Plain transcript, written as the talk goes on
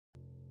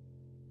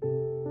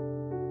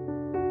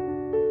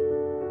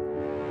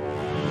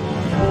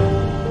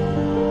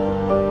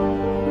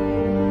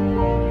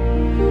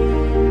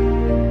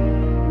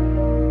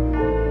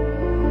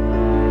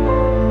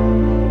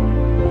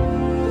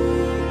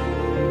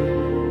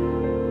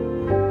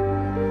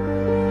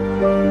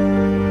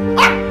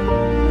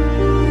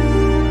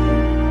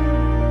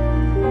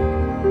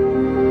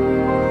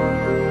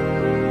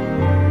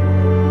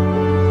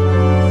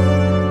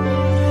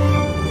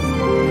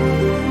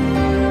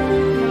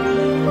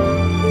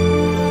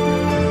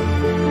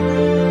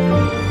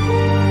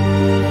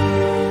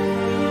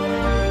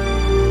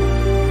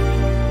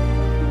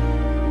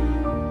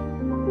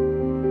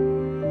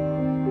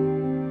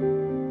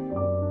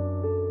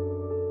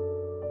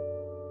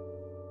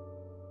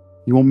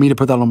You want me to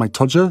put that on my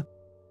Todger?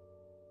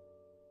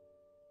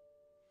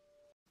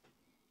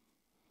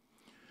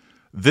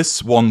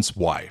 This one's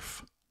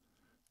wife.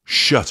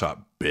 Shut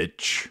up,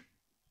 bitch.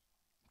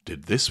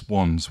 Did this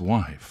one's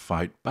wife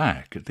fight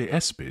back at the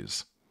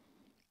ESPYs?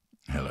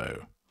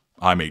 Hello,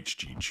 I'm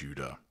HG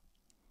Tudor.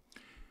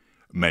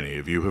 Many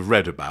of you have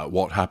read about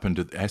what happened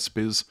at the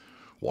ESPYs,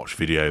 watched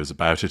videos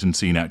about it and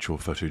seen actual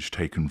footage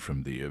taken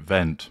from the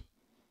event.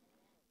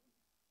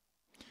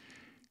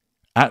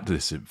 At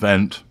this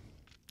event,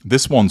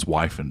 this one's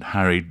wife and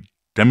Harry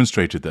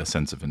demonstrated their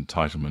sense of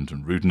entitlement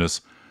and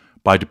rudeness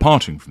by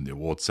departing from the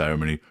award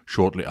ceremony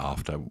shortly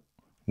after,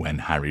 when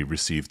Harry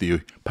received the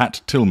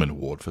Pat Tillman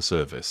Award for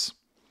service.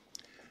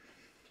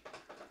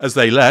 As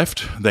they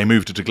left, they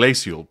moved at a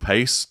glacial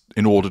pace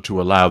in order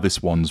to allow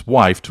this one's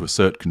wife to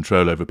assert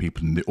control over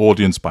people in the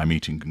audience by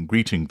meeting and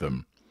greeting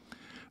them.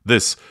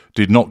 This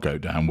did not go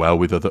down well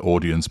with other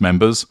audience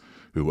members,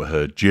 who were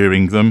heard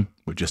jeering them,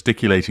 were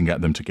gesticulating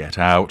at them to get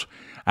out,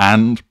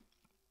 and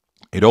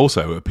it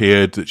also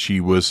appeared that she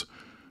was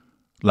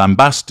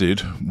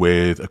lambasted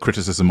with a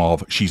criticism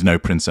of "she's no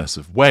Princess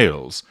of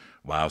Wales,"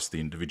 whilst the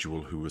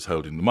individual who was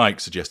holding the mic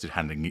suggested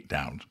handing it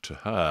down to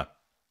her.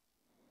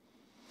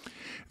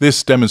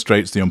 This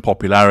demonstrates the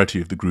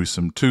unpopularity of the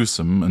gruesome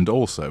twosome, and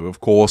also, of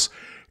course,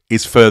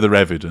 is further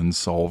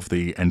evidence of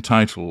the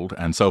entitled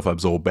and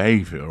self-absorbed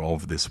behaviour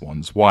of this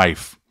one's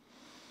wife.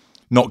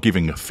 Not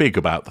giving a fig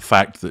about the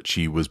fact that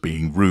she was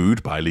being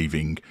rude by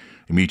leaving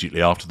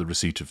immediately after the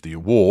receipt of the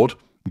award,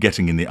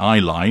 getting in the eye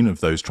line of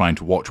those trying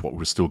to watch what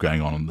was still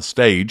going on the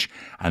stage,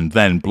 and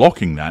then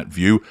blocking that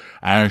view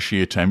as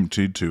she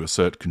attempted to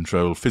assert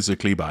control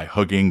physically by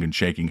hugging and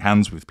shaking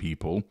hands with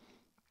people.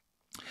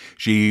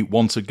 She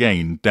once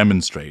again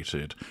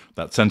demonstrated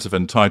that sense of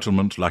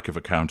entitlement, lack of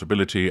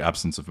accountability,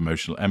 absence of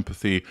emotional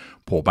empathy,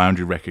 poor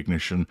boundary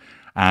recognition,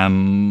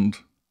 and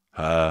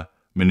her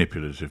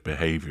manipulative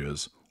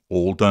behaviours,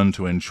 all done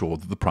to ensure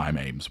that the prime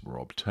aims were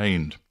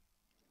obtained.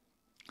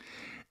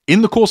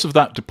 In the course of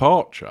that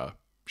departure,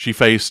 she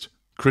faced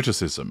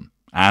criticism,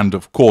 and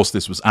of course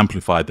this was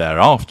amplified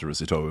thereafter, as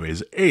it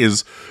always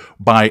is,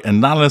 by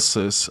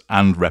analysis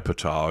and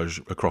reportage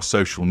across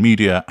social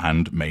media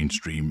and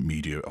mainstream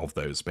media of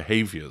those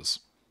behaviours.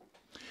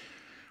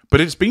 But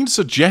it's been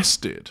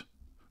suggested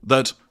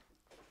that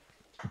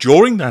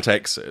during that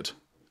exit,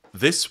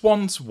 this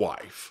one's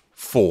wife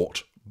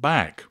fought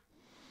back.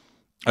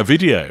 A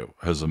video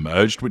has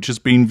emerged which has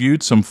been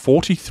viewed some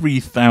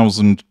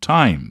 43,000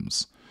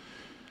 times.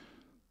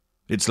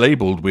 It's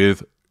labelled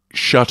with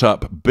 "Shut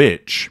up,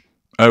 bitch.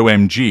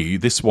 OMG,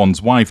 this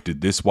one's wife did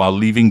this while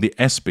leaving the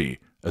ESPY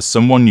as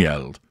someone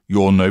yelled,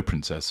 'You're no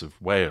Princess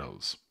of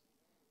Wales.'"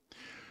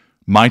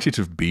 Might it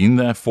have been,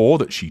 therefore,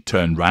 that she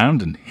turned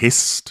round and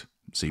hissed,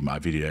 see my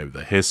video,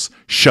 the hiss,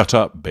 "Shut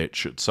up,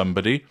 bitch," at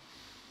somebody?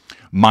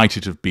 Might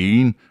it have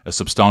been a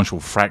substantial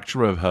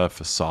fracture of her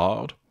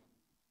facade?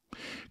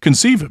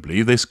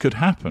 Conceivably, this could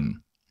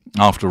happen.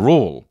 After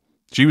all,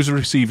 she was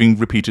receiving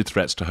repeated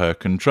threats to her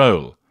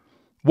control.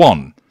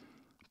 1.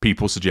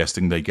 People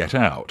suggesting they get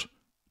out.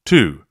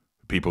 2.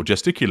 People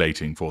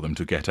gesticulating for them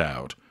to get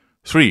out.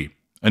 3.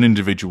 An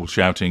individual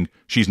shouting,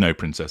 "She's no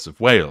Princess of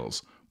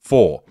Wales."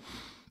 4.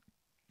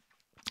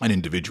 An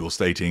individual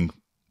stating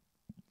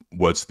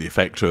words to the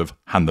effect of,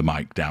 "Hand the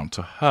mic down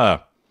to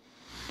her."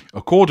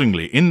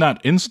 Accordingly, in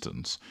that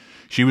instance,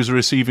 she was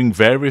receiving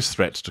various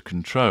threats to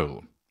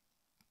control.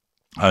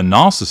 Her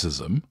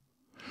narcissism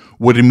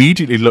would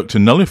immediately look to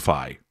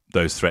nullify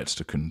those threats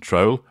to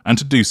control, and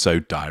to do so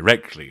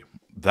directly.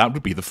 That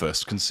would be the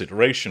first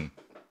consideration.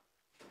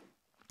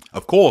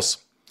 Of course,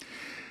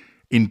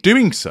 in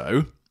doing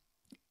so,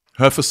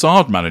 her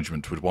facade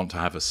management would want to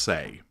have a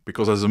say,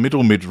 because as a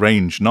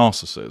mid-range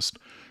narcissist,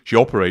 she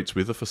operates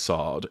with a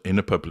facade in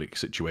a public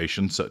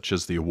situation such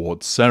as the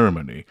awards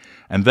ceremony,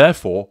 and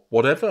therefore,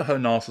 whatever her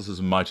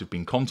narcissism might have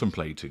been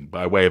contemplating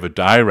by way of a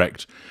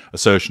direct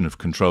assertion of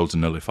control to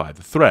nullify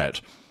the threat,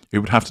 it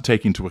would have to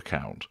take into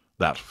account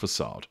that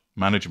facade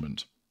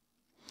management.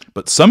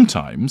 But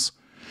sometimes,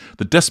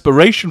 the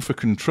desperation for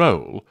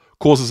control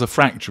causes a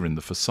fracture in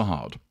the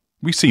facade.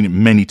 We've seen it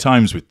many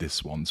times with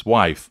this one's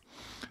wife.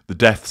 The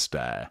death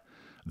stare,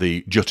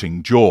 the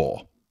jutting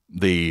jaw,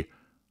 the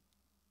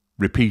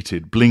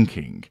repeated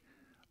blinking,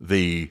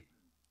 the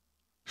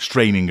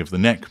straining of the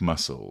neck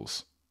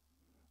muscles,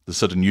 the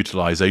sudden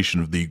utilisation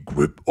of the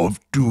grip of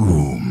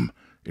doom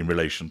in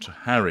relation to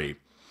Harry.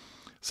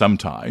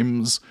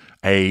 Sometimes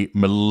a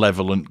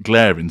malevolent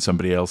glare in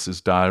somebody else's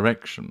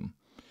direction.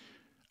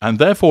 And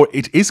therefore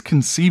it is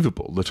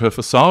conceivable that her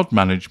facade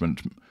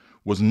management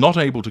was not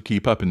able to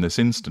keep up in this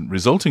instant,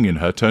 resulting in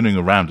her turning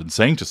around and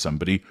saying to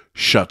somebody,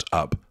 "Shut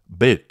up,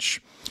 bitch."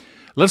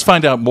 Let's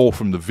find out more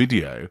from the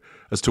video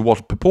as to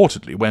what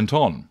purportedly went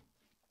on.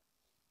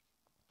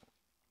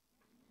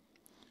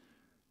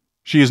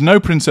 She is no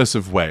Princess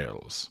of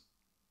Wales.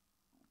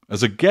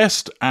 As a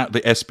guest at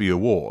the ESPY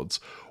Awards,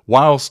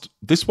 whilst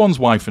this one's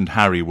wife and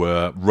Harry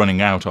were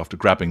running out after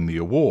grabbing the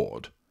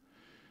award,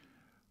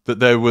 that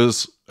there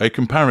was a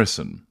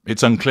comparison.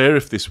 It's unclear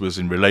if this was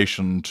in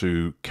relation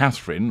to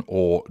Catherine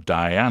or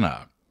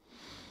Diana.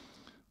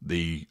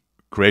 The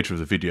creator of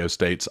the video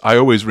states, "I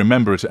always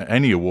remember at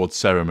any awards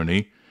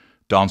ceremony,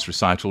 dance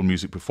recital,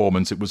 music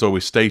performance, it was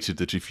always stated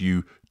that if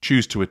you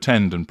choose to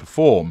attend and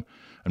perform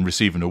and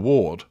receive an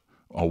award,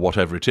 or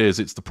whatever it is,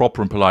 it's the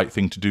proper and polite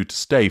thing to do to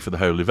stay for the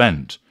whole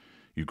event.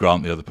 You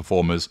grant the other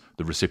performers,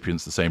 the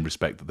recipients, the same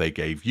respect that they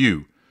gave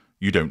you.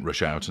 You don't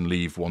rush out and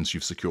leave once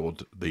you've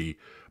secured the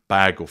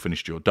bag or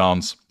finished your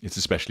dance. It's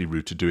especially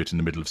rude to do it in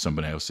the middle of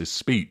someone else's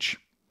speech."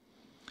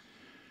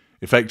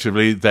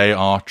 Effectively, they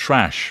are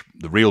trash.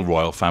 The real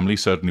royal family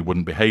certainly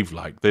wouldn't behave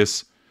like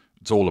this.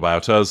 It's all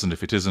about us, and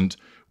if it isn't,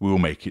 we will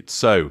make it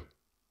so.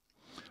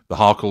 The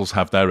Harkles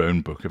have their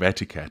own book of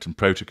etiquette and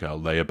protocol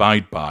they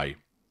abide by.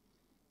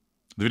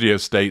 The video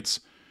states,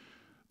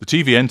 "The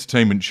TV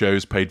entertainment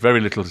shows paid very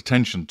little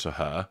attention to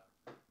her,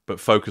 but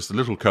focused a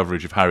little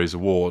coverage of Harry's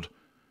award.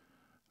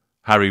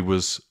 Harry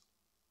was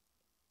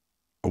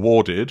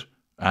awarded,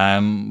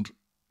 and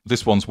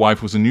this one's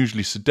wife was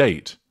unusually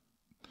sedate.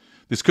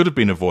 This could have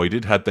been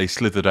avoided had they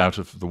slithered out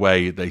of the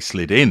way they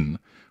slid in,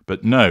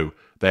 but no,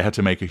 they had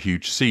to make a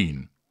huge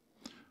scene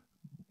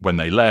when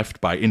they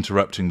left by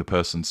interrupting the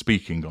person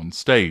speaking on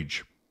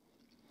stage.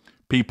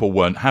 People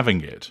weren't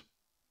having it.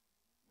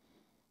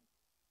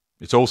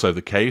 It's also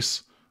the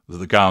case that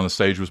the guy on the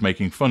stage was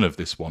making fun of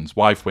this one's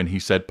wife when he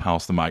said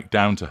pass the mic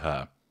down to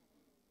her.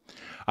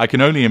 I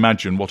can only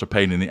imagine what a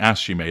pain in the ass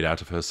she made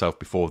out of herself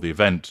before the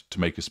event to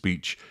make a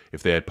speech.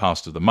 If they had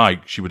passed her the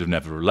mic, she would have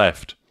never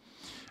left.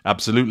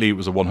 Absolutely, it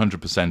was a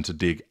 100% a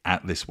dig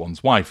at this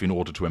one's wife in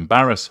order to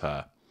embarrass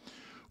her.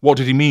 What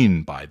did he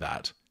mean by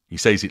that? He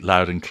says it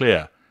loud and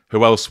clear.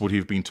 Who else would he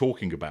have been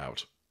talking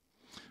about?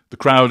 The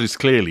crowd is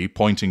clearly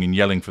pointing and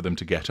yelling for them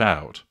to get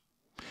out.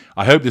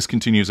 I hope this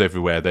continues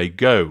everywhere they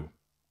go.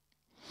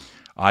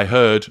 I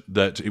heard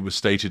that it was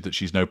stated that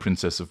she's no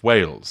Princess of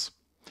Wales.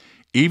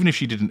 Even if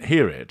she didn't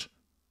hear it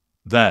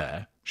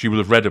there, she will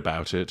have read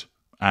about it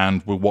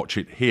and will watch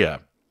it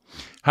here.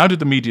 How did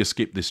the media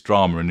skip this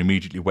drama and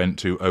immediately went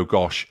to, oh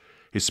gosh,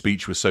 his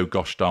speech was so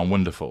gosh darn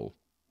wonderful?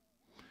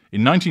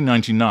 In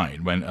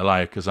 1999, when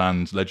Elia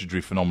Kazan's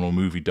legendary phenomenal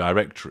movie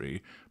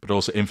Directory, but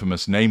also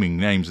infamous naming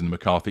names in the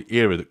McCarthy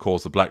era that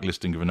caused the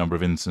blacklisting of a number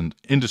of innocent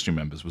industry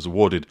members, was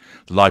awarded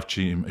the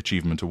Lifetime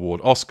Achievement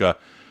Award Oscar,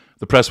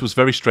 the press was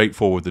very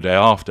straightforward the day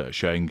after,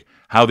 showing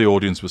how the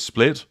audience was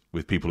split,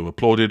 with people who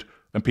applauded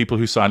and people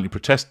who silently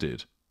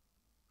protested.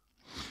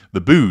 The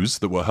boos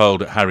that were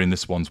hurled at Harry and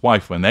this one's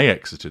wife when they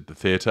exited the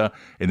theatre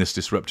in this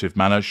disruptive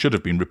manner should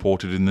have been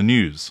reported in the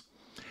news.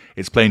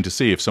 It's plain to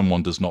see if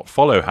someone does not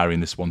follow Harry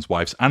and this one's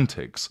wife's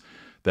antics.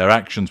 Their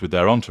actions with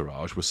their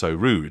entourage were so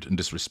rude and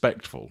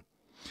disrespectful.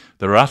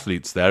 There are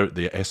athletes there at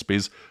the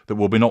ESPYs that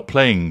will be not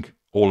playing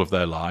all of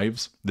their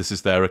lives. This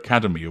is their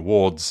Academy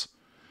Awards.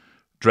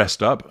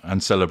 Dressed up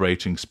and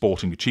celebrating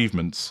sporting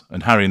achievements,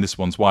 and Harry and this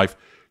one's wife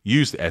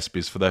used the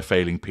ESPYs for their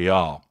failing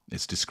PR.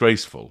 It's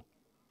disgraceful.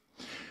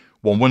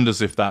 One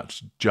wonders if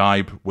that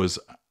jibe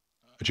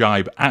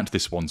at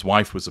this one's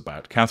wife was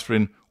about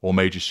Catherine or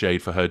major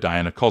shade for her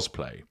Diana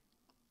cosplay.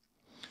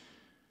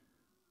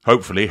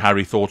 Hopefully,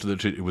 Harry thought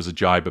that it was a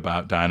jibe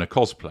about Diana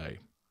cosplay,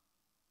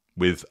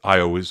 with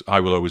I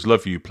Will Always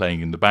Love You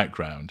playing in the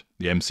background,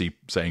 the MC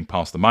saying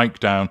pass the mic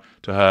down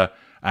to her,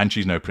 and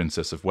she's no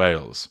Princess of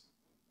Wales.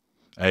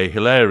 A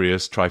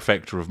hilarious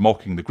trifecta of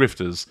mocking the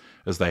grifters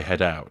as they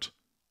head out.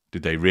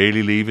 Did they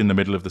really leave in the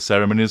middle of the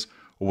ceremonies,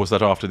 or was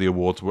that after the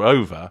awards were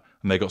over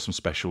and they got some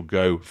special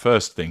go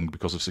first thing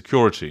because of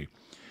security?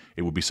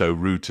 It would be so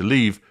rude to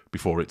leave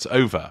before it's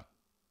over.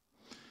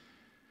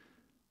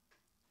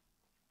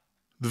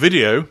 The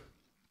video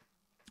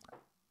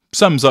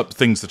sums up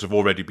things that have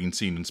already been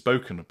seen and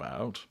spoken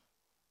about,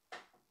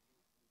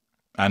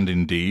 and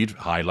indeed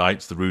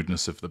highlights the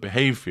rudeness of the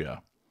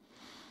behaviour.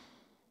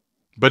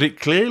 But it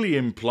clearly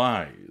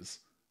implies,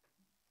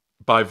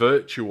 by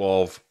virtue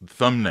of the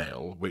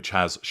thumbnail, which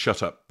has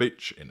 "Shut Up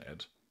Bitch" in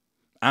it,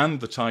 and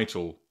the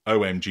title,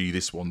 OMG,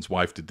 this one's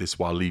wife did this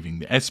while leaving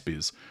the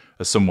ESPYs,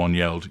 as someone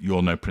yelled,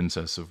 "You're no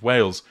Princess of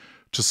Wales,"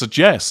 to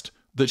suggest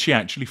that she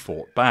actually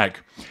fought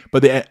back.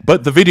 But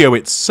the video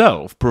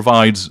itself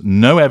provides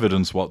no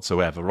evidence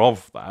whatsoever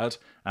of that,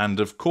 and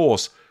of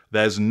course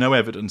there's no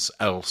evidence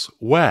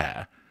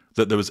elsewhere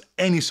that there was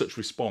any such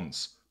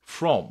response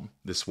from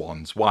this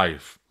one's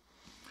wife.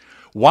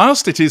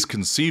 Whilst it is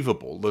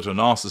conceivable that a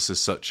narcissist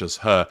such as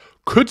her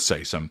could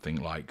say something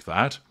like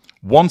that,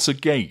 once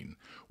again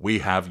we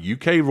have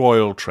UK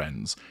royal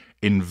trends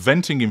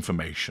inventing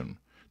information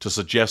to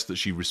suggest that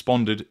she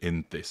responded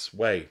in this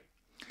way.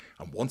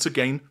 And once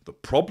again, the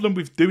problem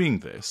with doing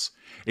this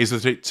is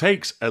that it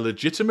takes a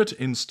legitimate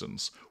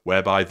instance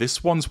whereby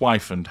this one's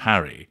wife and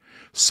Harry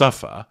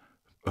suffer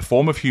a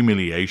form of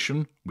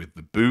humiliation with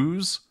the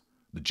boos,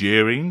 the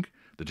jeering,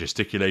 the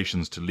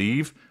gesticulations to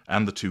leave,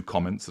 and the two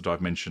comments that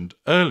I've mentioned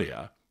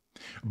earlier,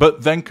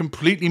 but then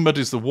completely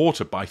muddies the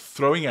water by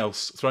throwing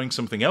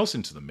something else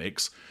into the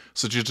mix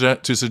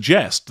to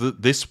suggest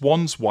that this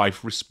one's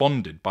wife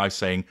responded by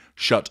saying,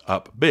 "Shut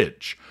up,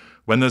 bitch,"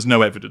 when there's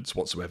no evidence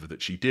whatsoever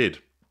that she did.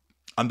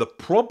 And the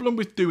problem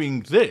with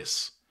doing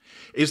this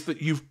is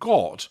that you've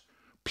got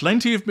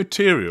plenty of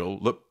material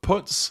that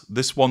puts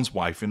this one's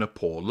wife in a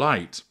poor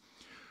light.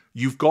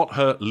 You've got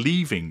her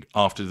leaving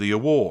after the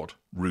award,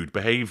 rude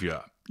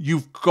behaviour.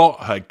 You've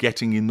got her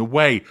getting in the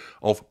way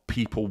of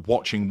people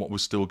watching what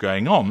was still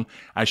going on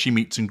as she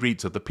meets and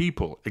greets other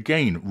people.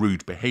 Again,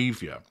 rude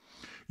behaviour.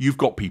 You've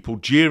got people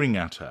jeering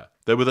at her.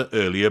 There were the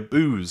earlier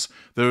boos.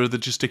 There are the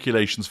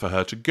gesticulations for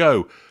her to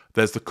go.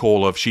 There's the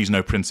call of she's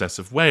no Princess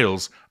of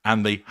Wales,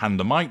 and they hand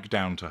the mic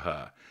down to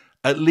her.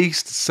 At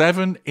least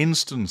 7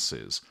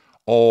 instances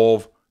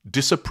of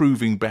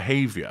disapproving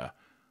behaviour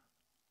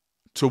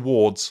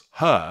towards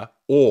her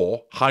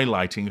or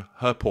highlighting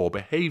her poor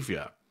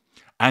behaviour.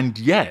 And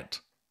yet,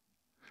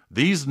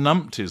 these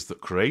numpties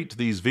that create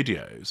these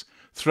videos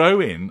throw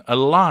in a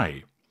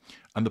lie.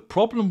 And the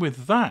problem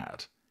with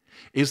that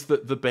is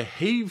that the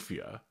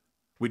behaviour,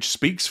 which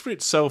speaks for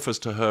itself as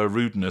to her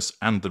rudeness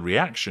and the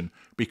reaction,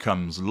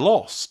 becomes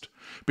lost.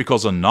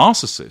 Because a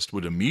narcissist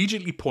would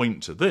immediately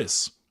point to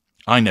this.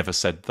 I never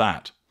said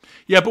that.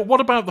 Yeah, but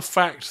what about the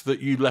fact that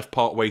you left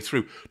part way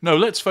through? No,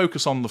 let's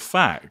focus on the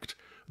fact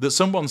that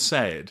someone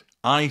said,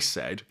 I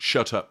said,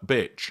 shut up,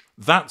 bitch.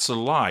 That's a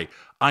lie.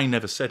 I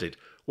never said it.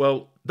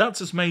 Well,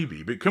 that's as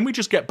maybe, but can we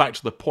just get back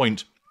to the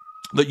point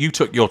that you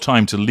took your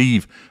time to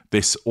leave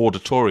this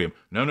auditorium?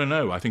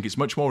 No. I think it's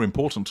much more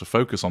important to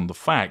focus on the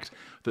fact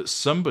that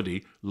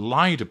somebody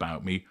lied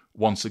about me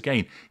once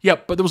again. Yeah,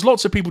 but there was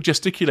lots of people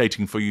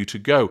gesticulating for you to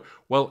go.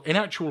 Well, in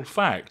actual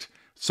fact,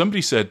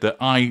 somebody said that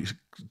I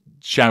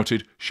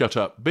shouted, shut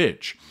up,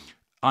 bitch.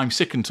 I'm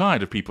sick and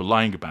tired of people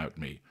lying about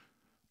me.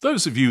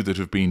 Those of you that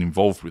have been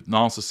involved with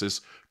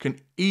narcissists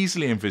can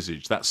easily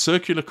envisage that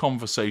circular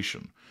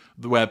conversation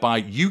whereby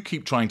you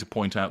keep trying to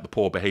point out the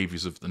poor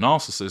behaviours of the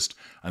narcissist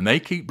and they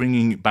keep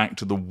bringing it back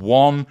to the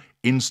one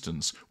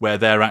instance where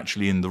they're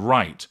actually in the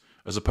right,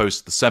 as opposed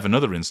to the 7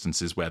 other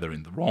instances where they're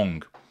in the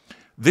wrong.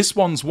 This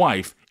one's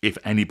wife, if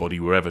anybody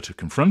were ever to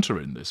confront her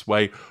in this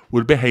way,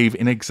 would behave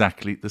in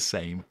exactly the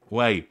same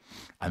way.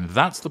 And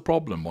that's the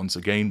problem, once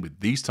again, with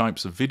these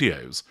types of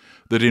videos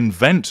that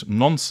invent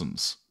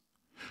nonsense.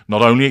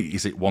 Not only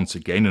is it once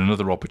again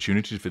another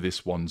opportunity for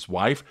this one's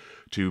wife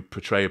to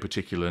portray a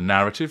particular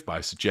narrative by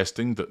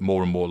suggesting that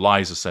more and more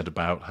lies are said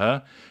about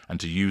her, and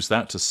to use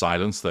that to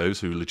silence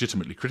those who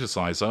legitimately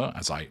criticise her,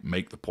 as I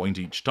make the point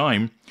each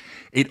time,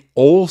 it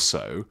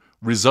also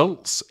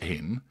results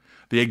in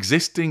the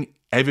existing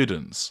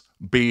evidence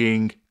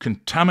being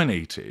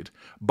contaminated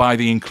by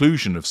the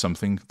inclusion of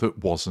something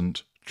that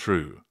wasn't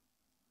true.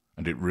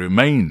 And it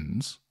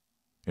remains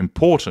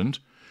important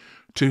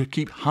to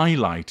keep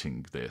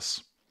highlighting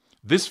this.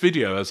 This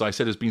video, as I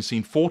said, has been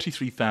seen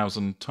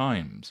 43,000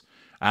 times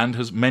and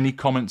has many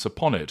comments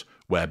upon it,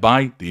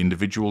 whereby the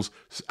individuals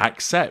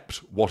accept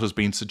what has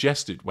been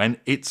suggested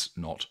when it's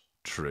not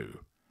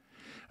true.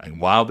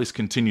 And while this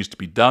continues to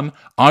be done,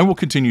 I will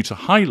continue to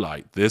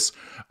highlight this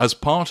as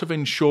part of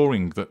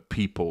ensuring that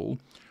people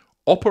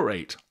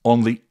operate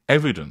on the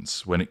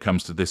evidence when it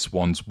comes to this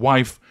one's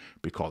wife,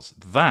 because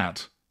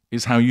that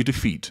is how you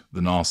defeat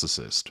the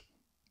narcissist.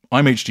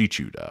 I'm HG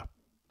Tudor.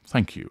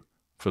 Thank you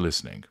for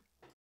listening.